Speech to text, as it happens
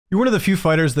You're one of the few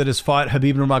fighters that has fought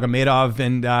Khabib Nurmagomedov,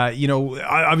 and you know,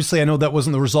 obviously, I know that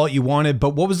wasn't the result you wanted. But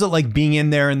what was it like being in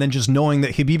there and then just knowing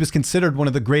that Khabib is considered one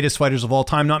of the greatest fighters of all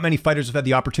time? Not many fighters have had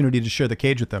the opportunity to share the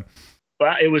cage with him.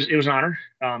 Well, it was an honor.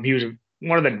 He was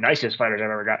one of the nicest fighters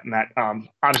I've ever gotten. That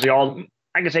obviously all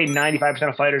I can say 95%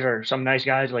 of fighters are some nice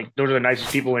guys. Like those are the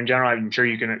nicest people in general. I'm sure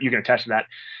you can attest to that.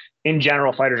 In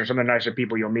general, fighters are some of the nicer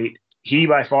people you'll meet. He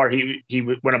by far he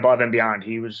went above and beyond.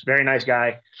 He was a very nice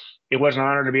guy. It was an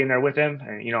honor to be in there with him.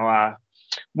 And, you know,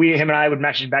 him and I would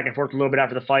message back and forth a little bit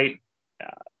after the fight. Uh,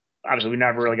 Obviously, we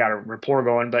never really got a rapport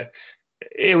going, but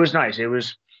it was nice. It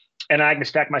was, and I can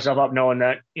stack myself up knowing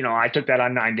that, you know, I took that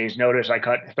on 9 days' notice. I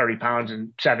cut 30 pounds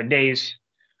in 7 days.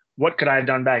 What could I have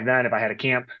done back then if I had a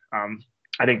camp?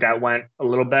 I think that went a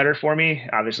little better for me.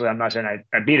 Obviously, I'm not saying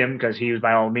I beat him because he was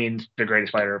by all means the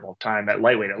greatest fighter of all time at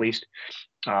lightweight, at least.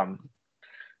 Um,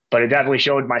 but it definitely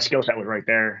showed my skill set was right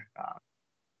there.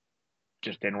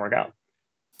 Just didn't work out.